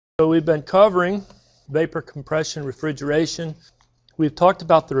So we've been covering vapor compression, refrigeration. We've talked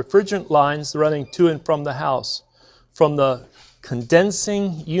about the refrigerant lines running to and from the house, from the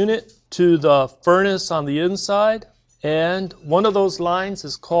condensing unit to the furnace on the inside. And one of those lines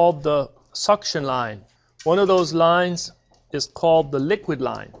is called the suction line. One of those lines is called the liquid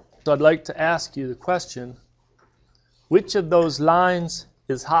line. So I'd like to ask you the question, which of those lines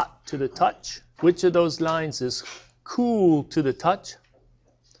is hot to the touch? Which of those lines is cool to the touch?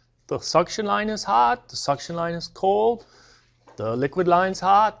 The suction line is hot, the suction line is cold, the liquid line's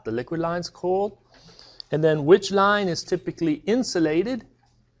hot, the liquid line's cold. And then which line is typically insulated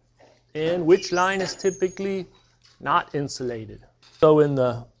and which line is typically not insulated? So in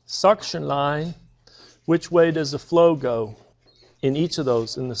the suction line, which way does the flow go in each of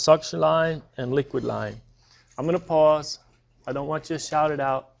those, in the suction line and liquid line? I'm going to pause. I don't want you to shout it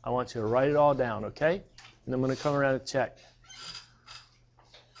out. I want you to write it all down, okay? And I'm going to come around and check.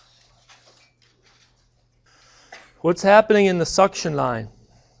 What's happening in the suction line?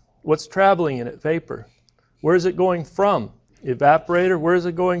 What's traveling in it? Vapor. Where is it going from? Evaporator. Where is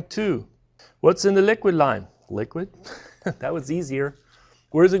it going to? What's in the liquid line? Liquid. That was easier.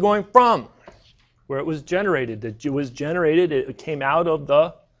 Where is it going from? Where it was generated. It was generated, it came out of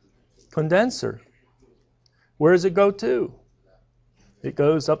the condenser. Where does it go to? It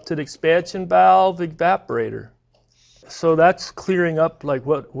goes up to the expansion valve evaporator. So that's clearing up like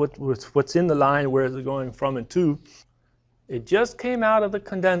what's in the line, where is it going from and to. It just came out of the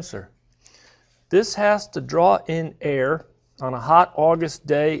condenser. This has to draw in air on a hot August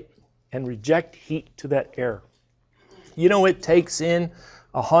day and reject heat to that air. You know, it takes in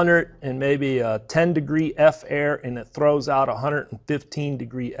 100 and maybe a 10 degree F air, and it throws out 115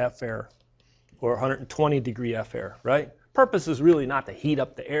 degree F air or 120 degree F air, right? Purpose is really not to heat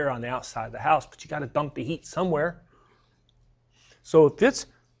up the air on the outside of the house, but you got to dump the heat somewhere. So if it's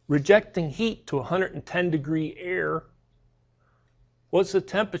rejecting heat to 110 degree air, what's the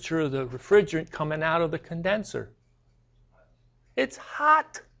temperature of the refrigerant coming out of the condenser? It's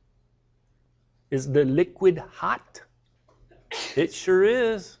hot. Is the liquid hot? It sure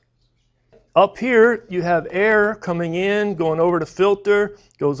is. Up here, you have air coming in, going over the filter,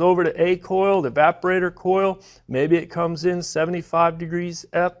 goes over to A coil, the evaporator coil. Maybe it comes in 75 degrees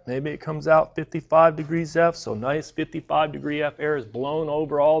F. Maybe it comes out 55 degrees F. So nice 55 degree F air is blown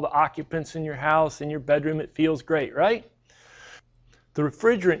over all the occupants in your house, in your bedroom. It feels great, right? The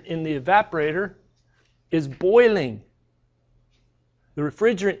refrigerant in the evaporator is boiling. The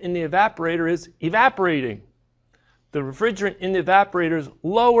refrigerant in the evaporator is evaporating. The refrigerant in the evaporator is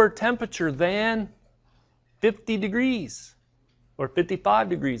lower temperature than 50 degrees or 55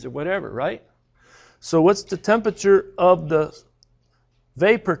 degrees or whatever, right? So what's the temperature of the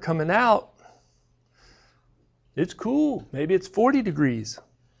vapor coming out? It's cool. Maybe it's 40 degrees,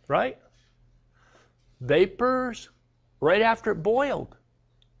 right? Vapors right after it boiled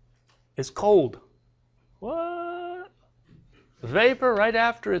is cold. What? Vapor right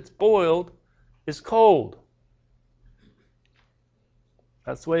after it's boiled is cold.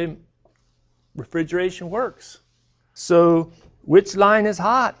 That's the way refrigeration works. So which line is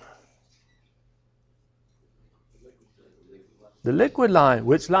hot? The liquid line.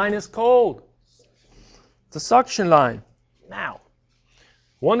 Which line is cold? The suction line. Now,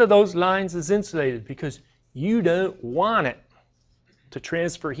 one of those lines is insulated because you don't want it to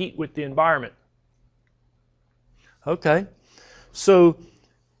transfer heat with the environment. Okay, so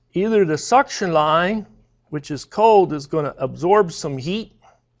either the suction line, which is cold, is going to absorb some heat,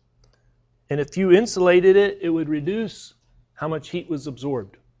 and if you insulated it, it would reduce how much heat was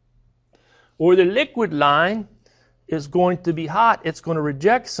absorbed. Or the liquid line is going to be hot. It's going to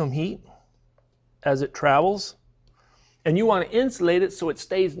reject some heat as it travels, and you want to insulate it so it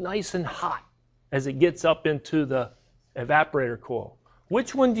stays nice and hot as it gets up into the evaporator coil.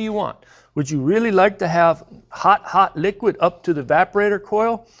 Which one do you want? Would you really like to have hot liquid up to the evaporator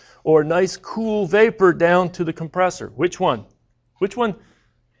coil, or nice cool vapor down to the compressor? Which one? Which one?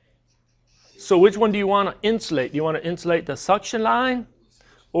 So which one do you want to insulate? Do you want to insulate the suction line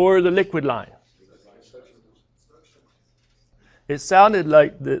or the liquid line? It sounded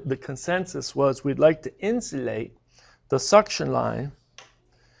like the consensus was we'd like to insulate the suction line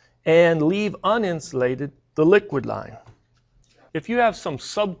and leave uninsulated the liquid line. If you have some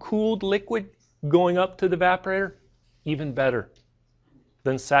subcooled liquid going up to the evaporator, even better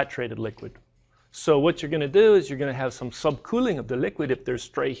than saturated liquid. So what you're going to do is you're going to have some subcooling of the liquid if there's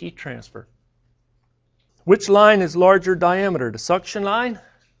stray heat transfer. Which line is larger diameter? The suction line?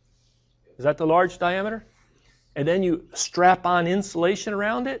 Is that the large diameter? And then you strap on insulation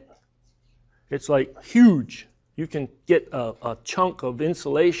around it. It's like huge. You can get a chunk of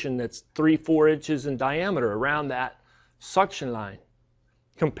insulation that's 3-4 inches in diameter around that suction line,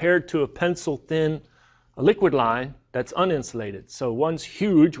 compared to a pencil-thin liquid line that's uninsulated. So one's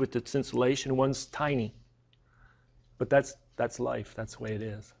huge with its insulation, one's tiny. But that's life. That's the way it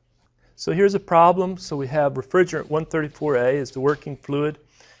is. So here's a problem. So we have refrigerant 134A is the working fluid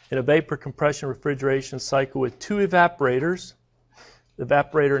in a vapor compression refrigeration cycle with two evaporators,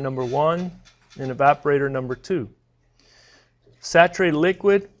 evaporator number 1 and evaporator number 2. Saturated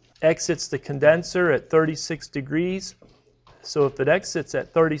liquid exits the condenser at 36 degrees. So if it exits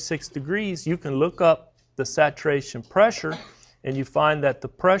at 36 degrees, you can look up the saturation pressure, and you find that the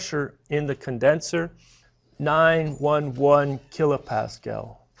pressure in the condenser, 911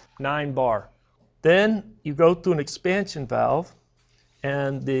 kilopascal, 9 bar. Then you go through an expansion valve,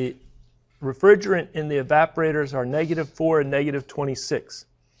 and the refrigerant in the evaporators are -4 and -26.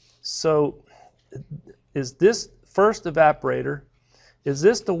 So is this first evaporator, is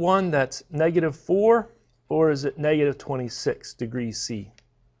this the one that's -4, or is it -26 degrees C?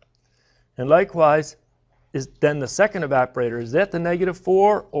 And likewise, is then the second evaporator, is that the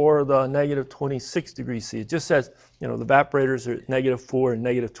 -4 or the -26 degrees C? It just says, you know, the evaporators are -4 and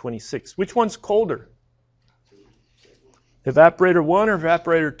 -26. Which one's colder? Evaporator 1 or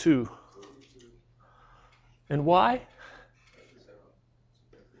evaporator 2? And why?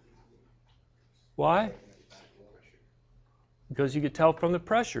 Why? Because you could tell from the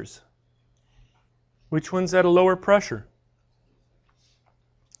pressures. Which one's at a lower pressure?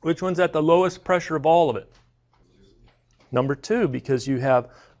 Which one's at the lowest pressure of all of it? Number 2, because you have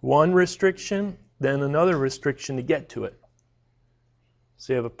one restriction, then another restriction to get to it.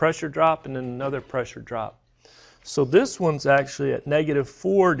 So you have a pressure drop and then another pressure drop. So this one's actually at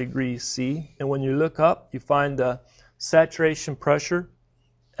 -4 degrees C, and when you look up, you find the saturation pressure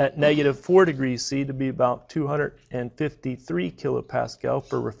at -4 degrees C to be about 253 kilopascal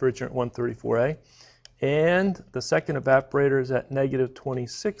for refrigerant 134A. And the second evaporator is at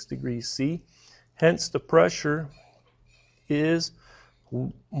 -26 degrees C. Hence the pressure is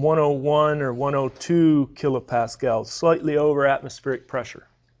 101 or 102 kilopascal, slightly over atmospheric pressure.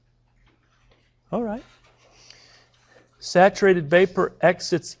 All right. Saturated vapor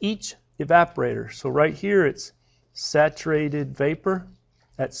exits each evaporator. So right here it's saturated vapor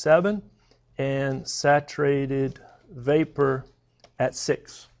at 7 and saturated vapor at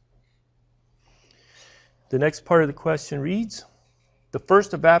 6. The next part of the question reads, the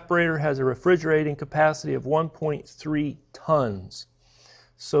first evaporator has a refrigerating capacity of 1.3 tons.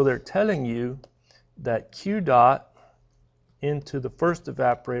 So they're telling you that Q dot into the first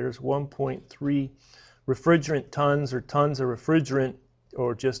evaporator is 1.3 refrigerant tons, or tons of refrigerant,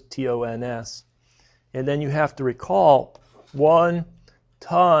 or just TONS. And then you have to recall 1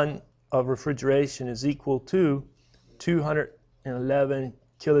 ton of refrigeration is equal to 211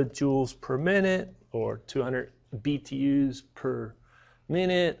 kilojoules per minute, or 200 BTUs per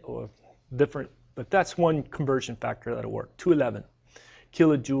minute, or different, but that's one conversion factor that'll work, 211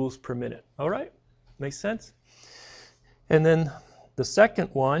 kilojoules per minute. All right, makes sense? And then the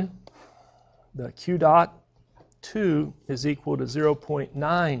second one, the Q dot 2 is equal to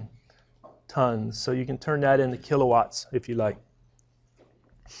 0.9 tons, so you can turn that into kilowatts if you like.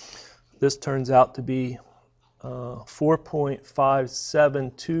 This turns out to be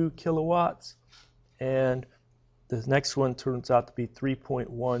 4.572 kilowatts, and the next one turns out to be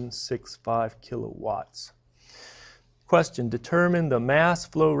 3.165 kilowatts. Question, determine the mass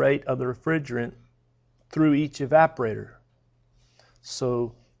flow rate of the refrigerant through each evaporator.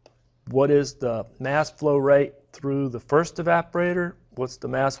 So what is the mass flow rate through the first evaporator? What's the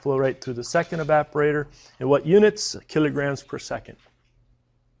mass flow rate through the second evaporator? And what units? Kilograms per second.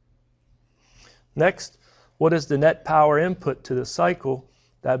 Next, what is the net power input to the cycle?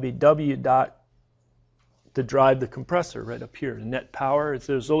 That'd be W dot to drive the compressor right up here. The net power, if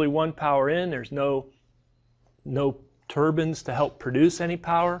there's only one power in, there's no turbines to help produce any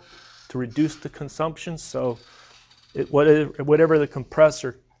power to reduce the consumption. So whatever the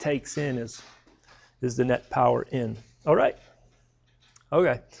compressor takes in is the net power in. All right.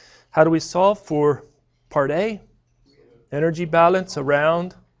 Okay. How do we solve for part A? Energy balance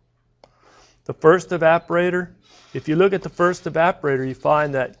around the first evaporator. If you look at the first evaporator, you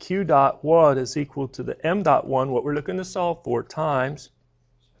find that Q dot 1 is equal to the M dot 1, what we're looking to solve for, times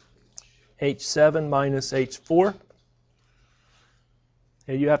H7 minus H4.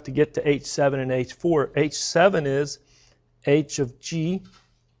 And you have to get to H7 and H4. H7 is H of G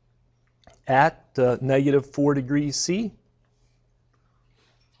at -4 degrees C.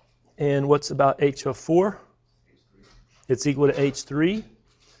 And what's about H of 4? It's equal to H3,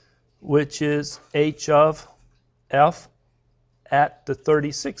 which is H of F at the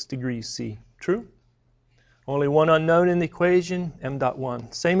 36 degrees C. True? Only one unknown in the equation, m dot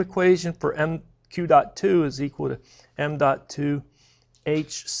 1. Same equation for q dot 2 is equal to m dot 2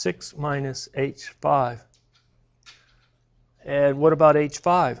 H6 minus H5. And what about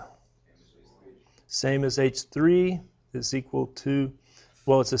H5? Same as H3 is equal to,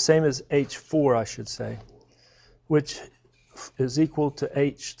 well, it's the same as H4, I should say, which is equal to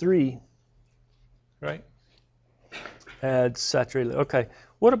H3, right? Add saturated. Okay,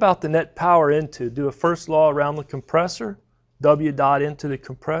 what about the net power into? Do a first law around the compressor. W dot into the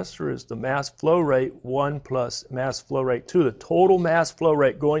compressor is the mass flow rate 1 plus mass flow rate 2, the total mass flow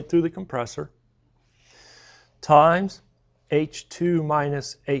rate going through the compressor, times H2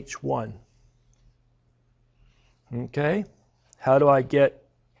 minus H1. Okay, how do I get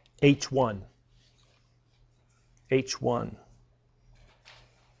H1? H1.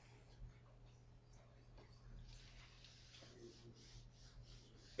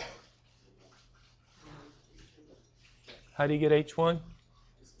 How do you get H1?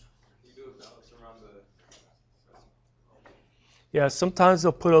 Yeah, sometimes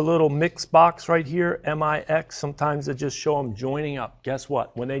they'll put a little mix box right here, MIX. Sometimes they just show them joining up. Guess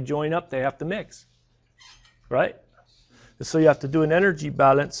what? When they join up, they have to mix, right? So you have to do an energy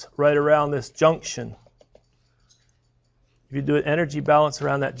balance right around this junction. If you do an energy balance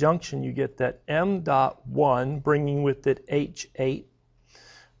around that junction, you get that m dot 1 bringing with it H8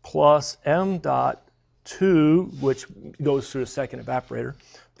 plus m dot 2, which goes through a second evaporator,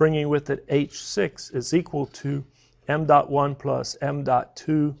 bringing with it H6 is equal to m dot 1 plus m dot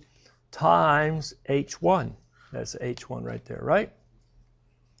 2 times H1. That's H1 right there, right?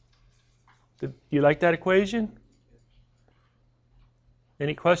 Do you like that equation?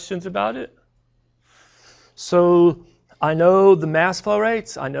 Any questions about it? So I know the mass flow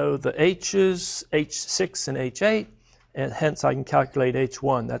rates, I know the H's, H6 and H8, and hence I can calculate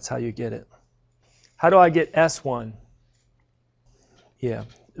H1. That's how you get it. How do I get S1? Yeah,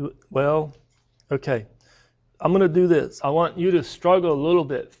 well, okay. I'm going to do this. I want you to struggle a little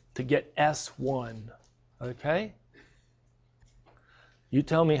bit to get S1, okay? You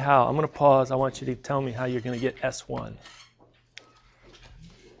tell me how. I'm going to pause. I want you to tell me how you're going to get S1.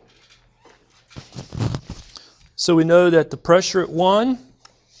 So we know that the pressure at 1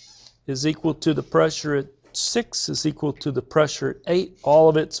 is equal to the pressure at 6 is equal to the pressure at 8. All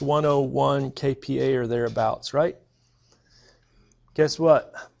of it's 101 kPa or thereabouts, right? Guess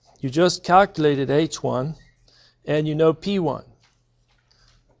what? You just calculated H1 and you know P1.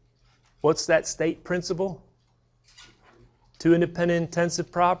 What's that state principle? Two independent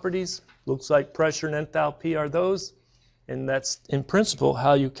intensive properties. Looks like pressure and enthalpy are those. And that's in principle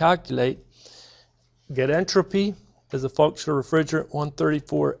how you calculate. Get entropy as a function of refrigerant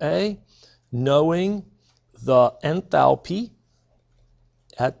 134A, knowing the enthalpy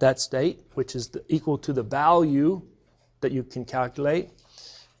at that state, which is equal to the value that you can calculate,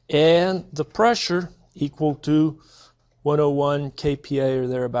 and the pressure equal to 101 kPa or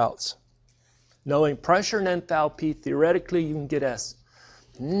thereabouts. Knowing pressure and enthalpy, theoretically you can get S.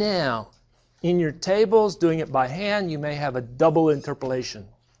 Now, in your tables, doing it by hand, you may have a double interpolation,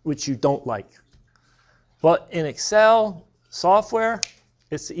 which you don't like. But in Excel software,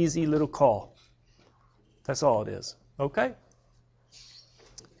 it's an easy little call. That's all it is. Okay?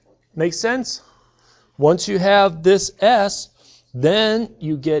 Make sense? Once you have this S, then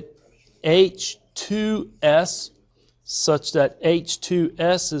you get H2S such that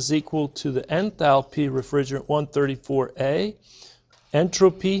H2S is equal to the enthalpy refrigerant 134A.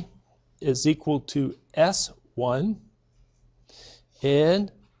 Entropy is equal to S1.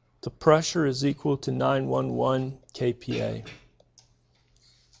 And the pressure is equal to 911 kPa.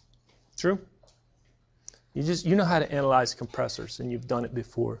 True? You know how to analyze compressors, and you've done it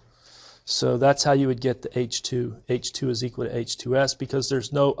before. So that's how you would get the H2. H2 is equal to H2S because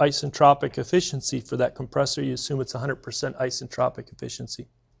there's no isentropic efficiency for that compressor. You assume it's 100% isentropic efficiency.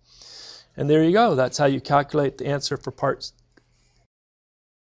 And there you go. That's how you calculate the answer for parts.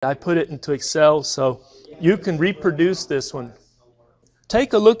 I put it into Excel so you can reproduce this one.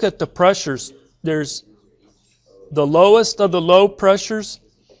 Take a look at the pressures. There's the lowest of the low pressures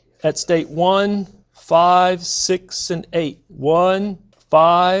at state 1, 5, 6, and 8. 1,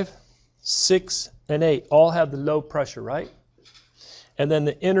 5, 6, and 8 all have the low pressure, right? And then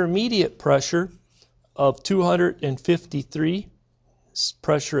the intermediate pressure of 253,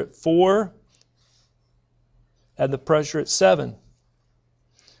 pressure at 4, and the pressure at 7.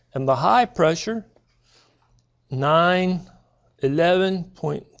 And the high pressure, 9,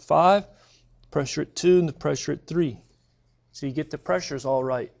 11.5, pressure at 2, and the pressure at 3. So you get the pressures all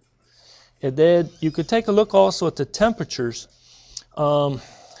right. And then you could take a look also at the temperatures.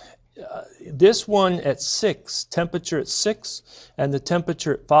 This one at 6, temperature at 6, and the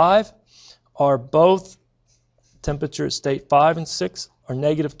temperature at 5 are both, temperature at state 5 and 6 are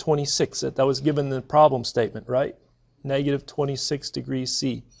negative 26. That was given in the problem statement, right? Negative 26 degrees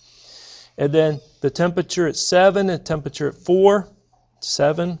C. And then the temperature at 7 and temperature at 4,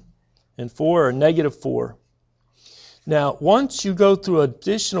 7 and 4 are negative 4. Now, once you go through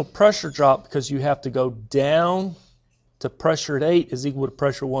additional pressure drop, because you have to go down to pressure at 8 is equal to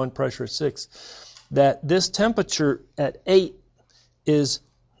pressure 1, pressure at 6, that this temperature at 8 is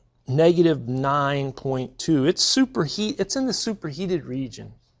negative 9.2. It's in the superheated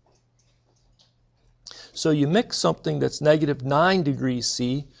region. So you mix something that's negative 9 degrees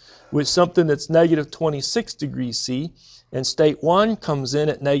C with something that's negative 26 degrees C, and state 1 comes in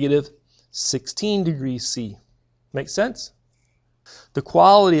at negative 16 degrees C. Make sense? The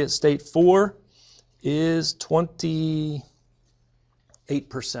quality at state 4 is 28%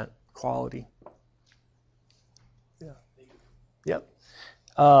 quality. Yeah. Yep.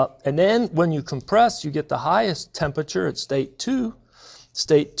 And then when you compress, you get the highest temperature at state 2.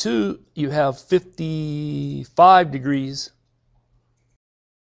 State 2, you have 55 degrees.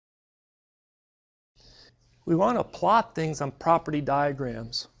 We want to plot things on property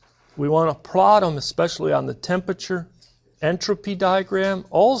diagrams. We want to plot them especially on the temperature entropy diagram,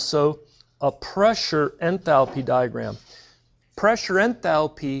 also a pressure enthalpy diagram. Pressure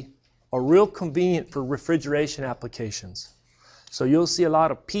enthalpy are real convenient for refrigeration applications. So you'll see a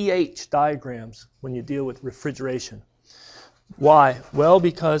lot of pH diagrams when you deal with refrigeration. Why? Well,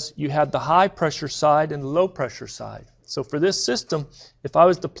 because you have the high pressure side and the low pressure side. So for this system, if I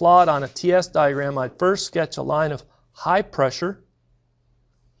was to plot on a TS diagram, I'd first sketch a line of high pressure.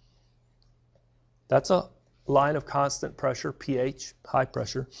 That's a line of constant pressure, pH, high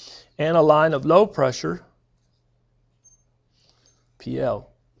pressure, and a line of low pressure, PL.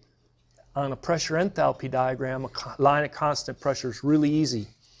 On a pressure enthalpy diagram, a line of constant pressure is really easy.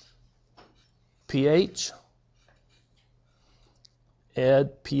 pH,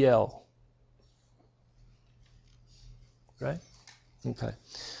 add PL. Right? Okay.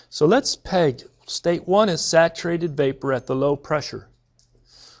 So let's peg. State 1 is saturated vapor at the low pressure.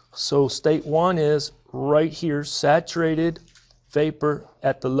 So state 1 is right here, saturated vapor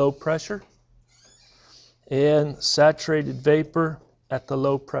at the low pressure, and saturated vapor at the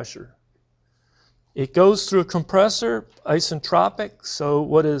low pressure. It goes through a compressor, isentropic, so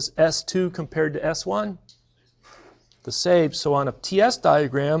what is S2 compared to S1? The same. So on a TS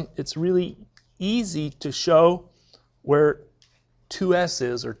diagram, it's really easy to show where 2S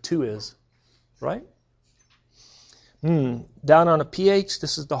is or 2 is, right? Down on a pH,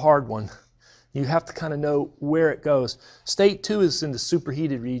 this is the hard one. You have to kind of know where it goes. State 2 is in the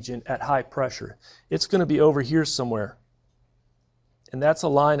superheated region at high pressure. It's going to be over here somewhere. And that's a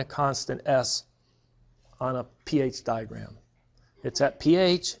line of constant S on a pH diagram. It's at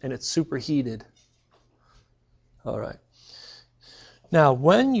pH and it's superheated. All right. Now,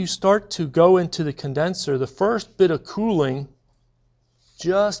 when you start to go into the condenser, the first bit of cooling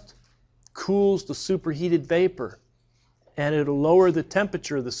just cools the superheated vapor, and it'll lower the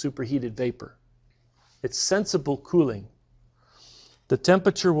temperature of the superheated vapor. It's sensible cooling. The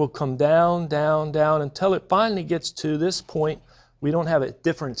temperature will come down, down, down until it finally gets to this point. We don't have a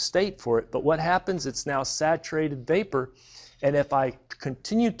different state for it, but what happens, it's now saturated vapor, and if I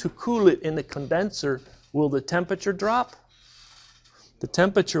continue to cool it in the condenser, will the temperature drop? The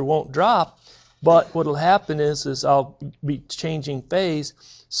temperature won't drop, but what will happen is I'll be changing phase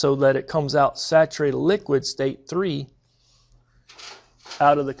so that it comes out saturated liquid, state 3,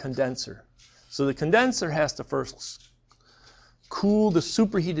 out of the condenser. So the condenser has to first cool the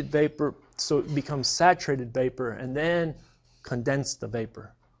superheated vapor so it becomes saturated vapor, and then condense the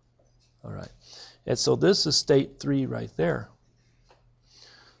vapor. All right. And so this is state 3 right there.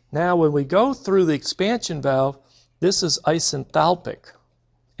 Now when we go through the expansion valve, this is isenthalpic.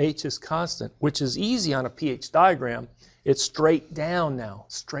 H is constant, which is easy on a pH diagram. It's straight down now,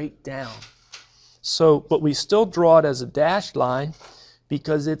 straight down. So, but we still draw it as a dashed line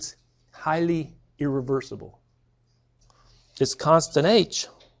because it's highly irreversible. It's constant H,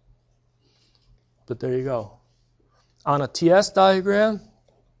 but there you go. On a TS diagram,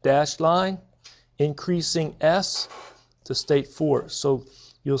 dashed line, increasing S to state 4. So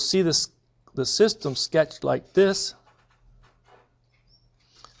you'll see this, the system sketched like this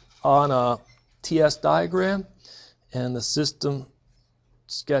on a TS diagram, and the system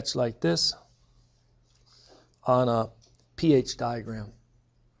sketched like this on a pH diagram,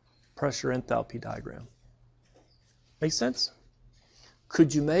 pressure enthalpy diagram. Make sense?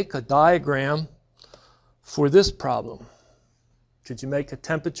 could you make a diagram for this problem? Could you make a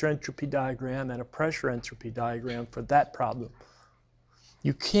temperature entropy diagram and a pressure entropy diagram for that problem?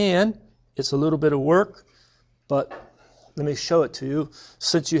 You can. It's a little bit of work, but let me show it to you.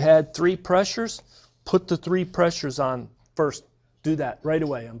 Since you had 3 pressures, put the 3 pressures on first. Do that right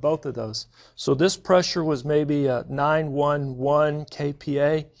away on both of those. So this pressure was maybe 911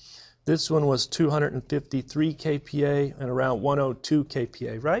 kPa. This one was 253 kPa and around 102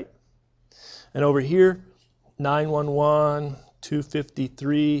 kPa, right? And over here, 911,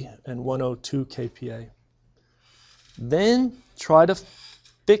 253, and 102 kPa. Then try to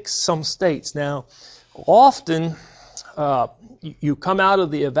fix some states. Now, often you come out of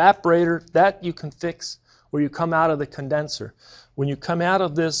the evaporator, that you can fix, or you come out of the condenser. When you come out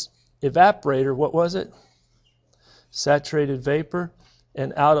of this evaporator, what was it? Saturated vapor.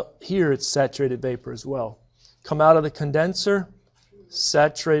 And out of here, it's saturated vapor as well. Come out of the condenser,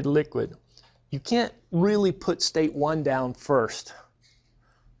 saturated liquid. You can't really put state 1 down first.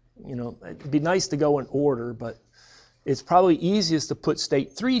 You know, it'd be nice to go in order, but it's probably easiest to put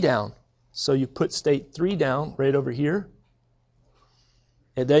state 3 down. So you put state 3 down right over here.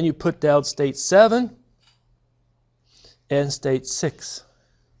 And then you put down state 7 and state 6.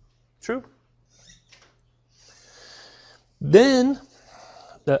 True? Then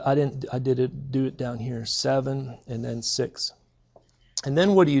I did do it down here, 7 and then 6. And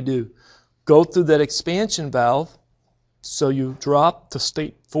then what do? Go through that expansion valve. So you drop to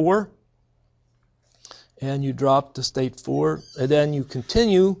state 4 and you drop to state 4, and then you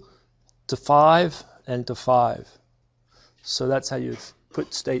continue to 5 and to 5. So that's how you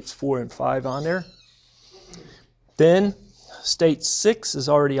put states 4 and 5 on there. Then state 6 is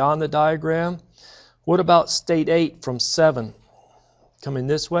already on the diagram. What about state 8 from 7? Coming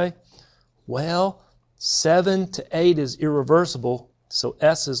this way? Well, 7 to 8 is irreversible, so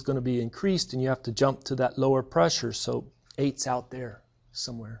S is going to be increased and you have to jump to that lower pressure, so 8's out there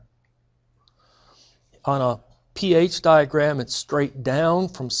somewhere. On a pH diagram, it's straight down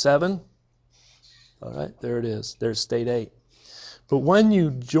from 7. All right, there it is. There's state 8. But when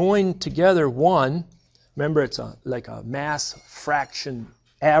you join together 1, remember it's like a mass fraction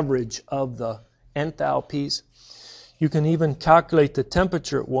average of the enthalpies. You can even calculate the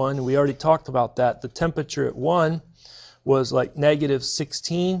temperature at 1. We already talked about that. The temperature at 1 was like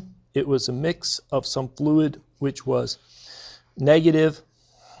 -16. It was a mix of some fluid which was negative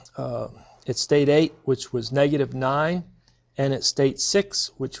at state 8, which was -9, and at state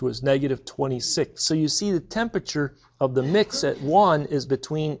 6, which was -26. So you see the temperature of the mix at 1 is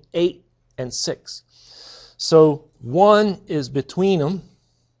between 8 and 6. So 1 is between them,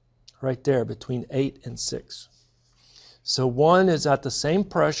 right there, between 8 and 6. So 1 is at the same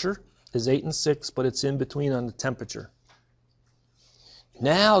pressure as 8 and 6, but it's in between on the temperature.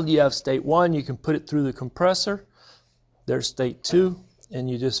 Now you have state 1, you can put it through the compressor. There's state 2, and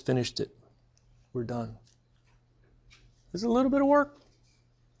you just finished it. We're done. It's a little bit of work,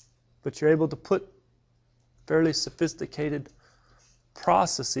 but you're able to put fairly sophisticated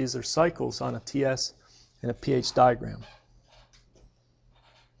processes or cycles on a TS and a pH diagram.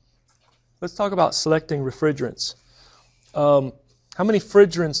 Let's talk about selecting refrigerants. How many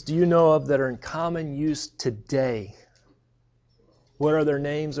refrigerants do you know of that are in common use today? What are their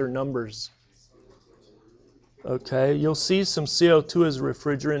names or numbers? Okay, you'll see some CO2 as a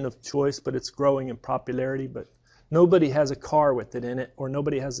refrigerant of choice, but it's growing in popularity. But nobody has a car with it in it, or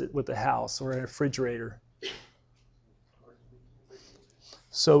nobody has it with a house or a refrigerator.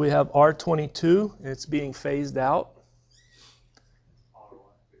 So we have R22, and it's being phased out.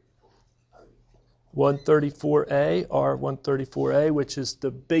 134A, R134A, which is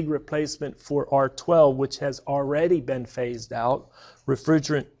the big replacement for R12, which has already been phased out.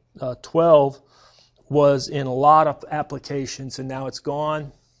 Refrigerant 12 was in a lot of applications, and now it's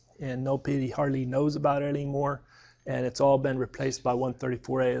gone, and nobody hardly knows about it anymore, and it's all been replaced by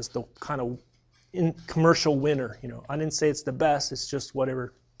 134A as the kind of commercial winner. You know, I didn't say it's the best, it's just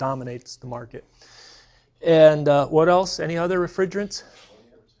whatever dominates the market. And what else? Any other refrigerants?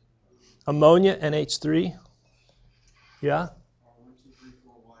 Ammonia, NH3. Yeah?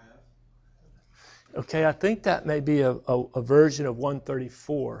 Okay, I think that may be a version of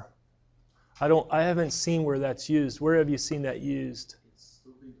 134. I haven't seen where that's used. Where have you seen that used?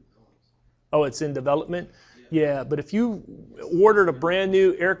 Oh, it's in development? Yeah, but if you ordered a brand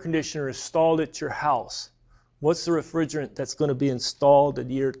new air conditioner installed at your house, what's the refrigerant that's going to be installed in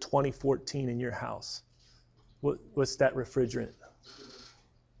the year 2014 in your house? What's that refrigerant?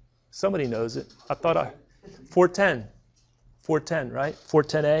 Somebody knows it. I thought 410, right?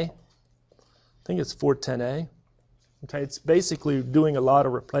 410A? I think it's 410A. Okay, it's basically doing a lot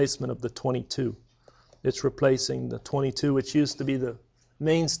of replacement of the 22. It's replacing the 22, which used to be the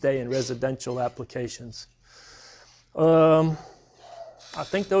mainstay in residential applications. I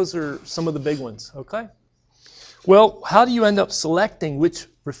think those are some of the big ones, okay? Well, how do you end up selecting which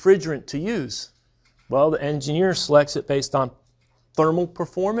refrigerant to use? Well, the engineer selects it based on thermal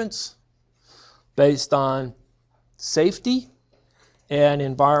performance, based on safety, and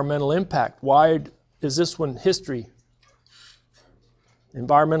environmental impact. Why is this one history?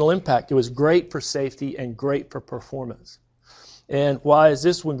 Environmental impact. It was great for safety and great for performance. And why is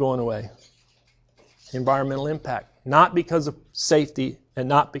this one going away? Environmental impact. Not because of safety and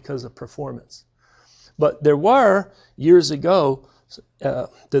not because of performance. But there were, years ago,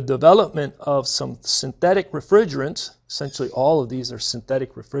 the development of some synthetic refrigerants, essentially all of these are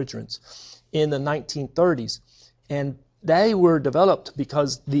synthetic refrigerants, in the 1930s. And they were developed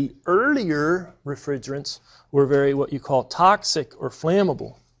because the earlier refrigerants were very what you call toxic or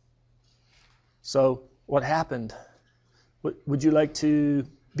flammable. So what happened? Would you like to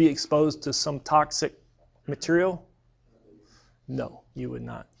be exposed to some toxic material? No, you would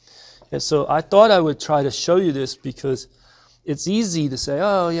not. And so I thought I would try to show you this because it's easy to say,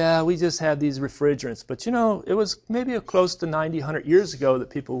 oh yeah, we just have these refrigerants. But you know, it was maybe close to 90, 100 years ago that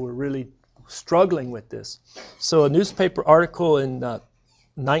people were really struggling with this. So a newspaper article in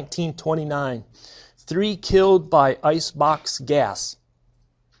 1929, 3 killed by icebox gas.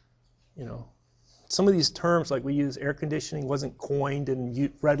 You know, some of these terms like we use, air conditioning, wasn't coined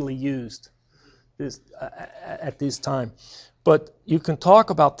and readily used at this time. But you can talk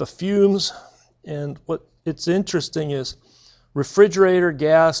about the fumes, and what it's interesting is refrigerator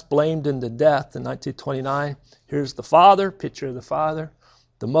gas blamed in the death in 1929. Here's the father, picture of the father,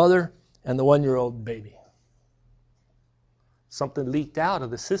 the mother, and the 1-year-old baby. Something leaked out of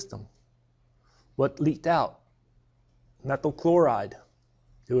the system. What leaked out? Methyl chloride.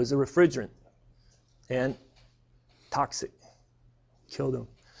 It was a refrigerant and toxic. Killed them.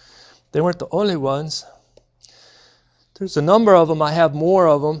 They weren't the only ones. There's a number of them. I have more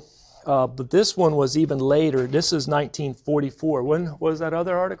of them. But this one was even later. This is 1944. When was that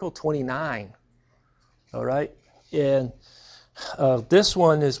other article? 29. All right? And this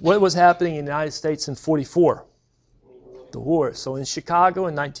one is what was happening in the United States in 44. The war. So in Chicago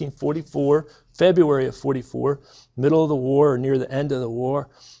in 1944, February of 44, middle of the war or near the end of the war,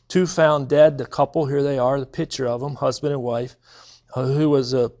 2 found dead. The couple, here they are, the picture of them, husband and wife, who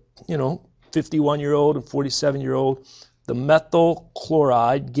was a 51-year-old and 47-year-old. The methyl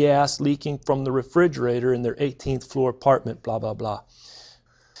chloride gas leaking from the refrigerator in their 18th floor apartment, blah, blah, blah.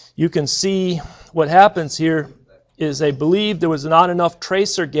 You can see what happens here is they believed there was not enough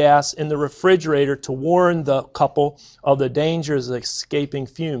tracer gas in the refrigerator to warn the couple of the dangers of escaping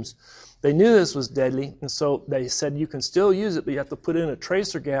fumes. They knew this was deadly, and so they said you can still use it, but you have to put in a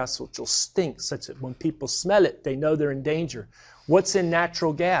tracer gas which will stink, such that when people smell it, they know they're in danger. What's in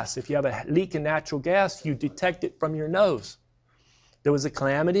natural gas? If you have a leak in natural gas, you detect it from your nose. There was a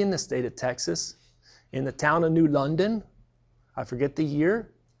calamity in the state of Texas, in the town of New London. I forget the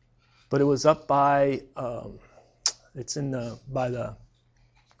year, but it was up by, by the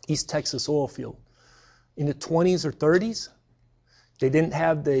East Texas oil field. In the 20s or 30s, they didn't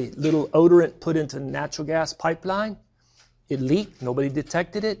have the little odorant put into the natural gas pipeline. It leaked. Nobody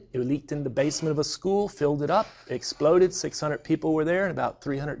detected it. It leaked in the basement of a school, filled it up, it exploded. 600 people were there, and about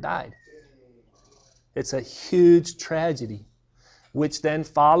 300 died. It's a huge tragedy, which then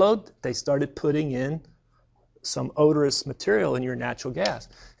followed. They started putting in some odorous material in your natural gas.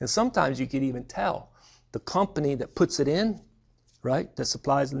 And sometimes you could even tell. The company that puts it in, right, that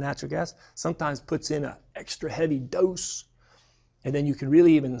supplies the natural gas, sometimes puts in an extra heavy dose. And then you can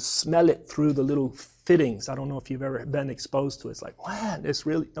really even smell it through the little fittings. I don't know if you've ever been exposed to it. It's like, wow,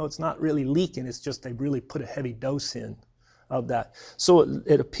 it's not really leaking. It's just they really put a heavy dose in of that. So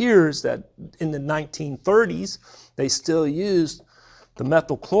it appears that in the 1930s, they still used the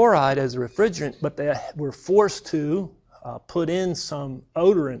methyl chloride as a refrigerant, but they were forced to put in some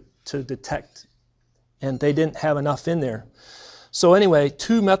odorant to detect, and they didn't have enough in there. So anyway,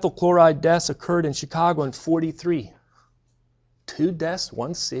 2 methyl chloride deaths occurred in Chicago in 43. 2 deaths,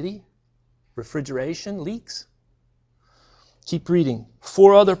 1 city, refrigeration leaks. Keep reading.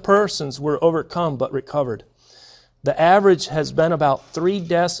 4 other persons were overcome but recovered. The average has been about 3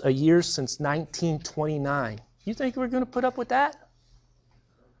 deaths a year since 1929. You think we're going to put up with that?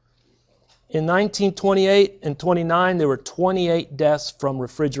 In 1928 and 29, there were 28 deaths from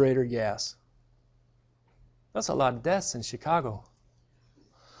refrigerator gas. That's a lot of deaths in Chicago.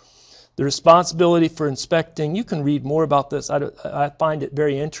 The responsibility for inspecting, you can read more about this. I find it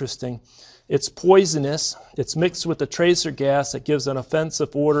very interesting. It's poisonous. It's mixed with a tracer gas that gives an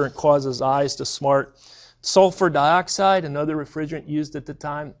offensive odor and causes eyes to smart. Sulfur dioxide, another refrigerant used at the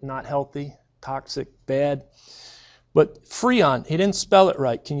time, not healthy, toxic, bad. But Freon, he didn't spell it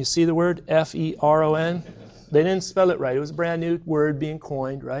right. Can you see the word? F-E-R-O-N? They didn't spell it right. It was a brand new word being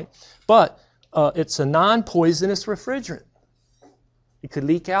coined, right? But it's a non-poisonous refrigerant. It could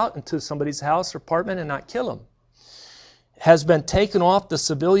leak out into somebody's house or apartment and not kill them. Has been taken off the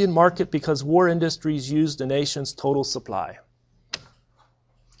civilian market because war industries use the nation's total supply.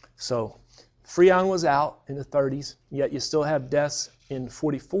 So Freon was out in the 30s, yet you still have deaths in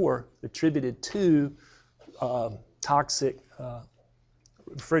 44 attributed to toxic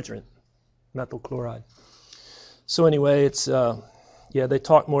refrigerant, methyl chloride. So anyway, it's they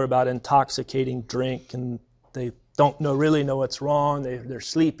talk more about intoxicating drink, and they don't really know what's wrong. They're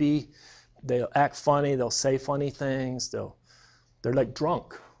sleepy. They'll act funny. They'll say funny things. They're like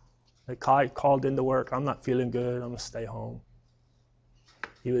drunk. The guy called into work. I'm not feeling good. I'm gonna stay home.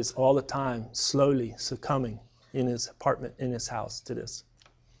 He was all the time slowly succumbing in his apartment, in his house, to this.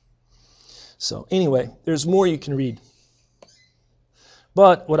 So anyway, there's more you can read.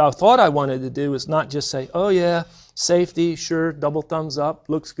 But what I thought I wanted to do is not just say, oh yeah, safety, sure, double thumbs up,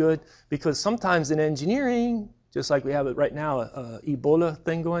 looks good. Because sometimes in engineering, just like we have it right now, Ebola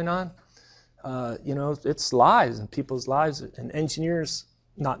thing going on, it's lives and people's lives. And engineers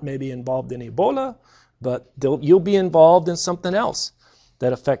not maybe involved in Ebola, but you'll be involved in something else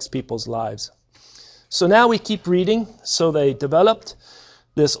that affects people's lives. So now we keep reading. So they developed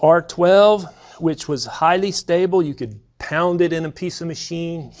this R12, which was highly stable. You could pound it in a piece of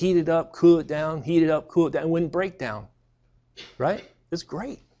machine, heat it up, cool it down, heat it up, cool it down. It wouldn't break down, right? It's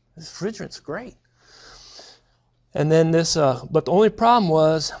great. This refrigerant's great. And then this, but the only problem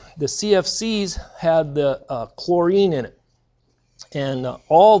was the CFCs had the chlorine in it. And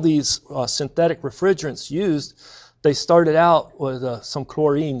all these synthetic refrigerants used, they started out with some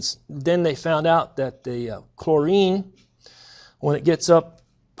chlorines. Then they found out that the chlorine, when it gets up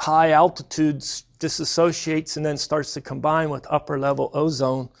high altitudes, disassociates and then starts to combine with upper level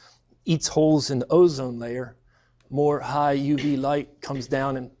ozone, eats holes in the ozone layer. More high UV light comes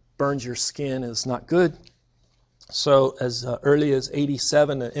down and burns your skin. It's not good. So as early as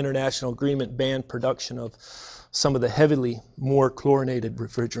 87, an international agreement banned production of some of the heavily more chlorinated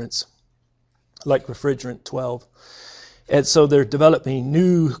refrigerants, like refrigerant 12. And so they're developing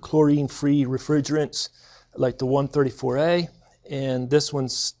new chlorine-free refrigerants like the 134A, and this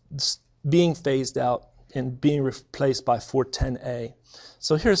one's being phased out and being replaced by 410A.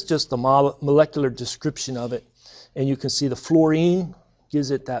 So here's just the molecular description of it. And you can see the fluorine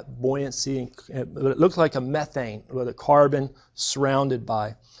gives it that buoyancy, but it looks like a methane with a carbon surrounded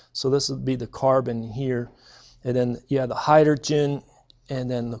by. So this would be the carbon here. And then you have the hydrogen and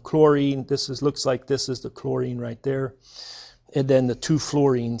then the chlorine. Looks like this is the chlorine right there. And then the two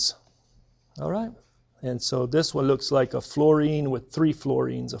fluorines. All right. And so this one looks like a fluorine with three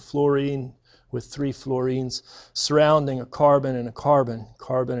fluorines, a fluorine with three fluorines surrounding a carbon and a carbon,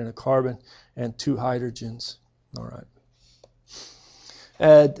 carbon and a carbon, and two hydrogens. All right.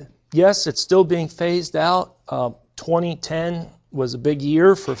 And yes, it's still being phased out. 2010 was a big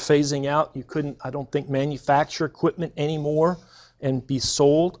year for phasing out. You couldn't, I don't think, manufacture equipment anymore and be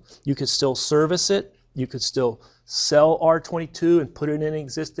sold. You could still service it. You could still sell R22 and put it in an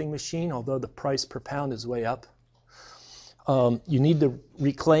existing machine, although the price per pound is way up. You need to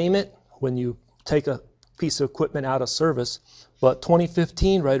reclaim it when you take a piece of equipment out of service. But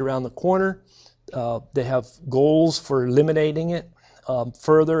 2015, right around the corner, they have goals for eliminating it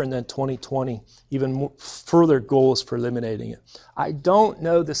further, and then 2020, even more, further goals for eliminating it. I don't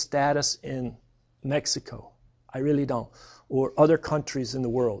know the status in Mexico. I really don't. Or other countries in the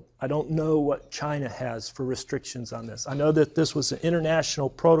world. I don't know what China has for restrictions on this. I know that this was an international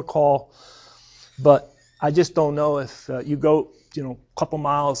protocol, but I just don't know if you go, a couple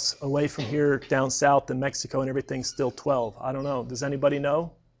miles away from here down south in Mexico and everything's still 12. I don't know. Does anybody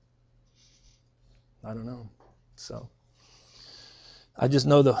know? I don't know. So I just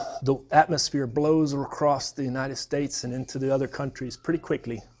know the atmosphere blows across the United States and into the other countries pretty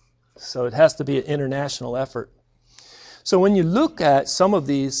quickly. So it has to be an international effort. So when you look at some of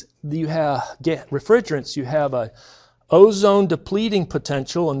these, you get refrigerants, you have a ozone depleting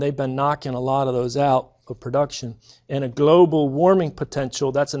potential, and they've been knocking a lot of those out of production, and a global warming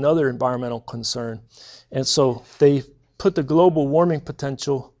potential. That's another environmental concern. And so they put the global warming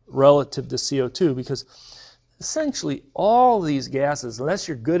potential relative to CO2, because essentially all these gases, unless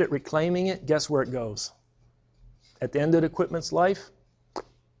you're good at reclaiming it, guess where it goes? At the end of the equipment's life,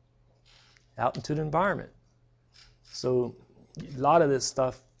 out into the environment. So a lot of this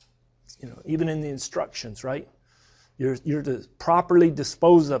stuff, even in the instructions, right? You're to properly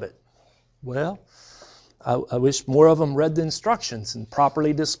dispose of it. Well, I wish more of them read the instructions and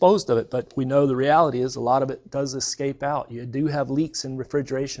properly disposed of it, but we know the reality is a lot of it does escape out. You do have leaks in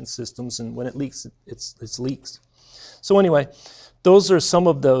refrigeration systems, and when it leaks, it's leaks. So anyway, those are some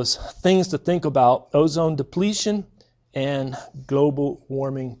of those things to think about: ozone depletion and global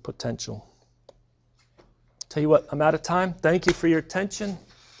warming potential. Tell you what, I'm out of time. Thank you for your attention.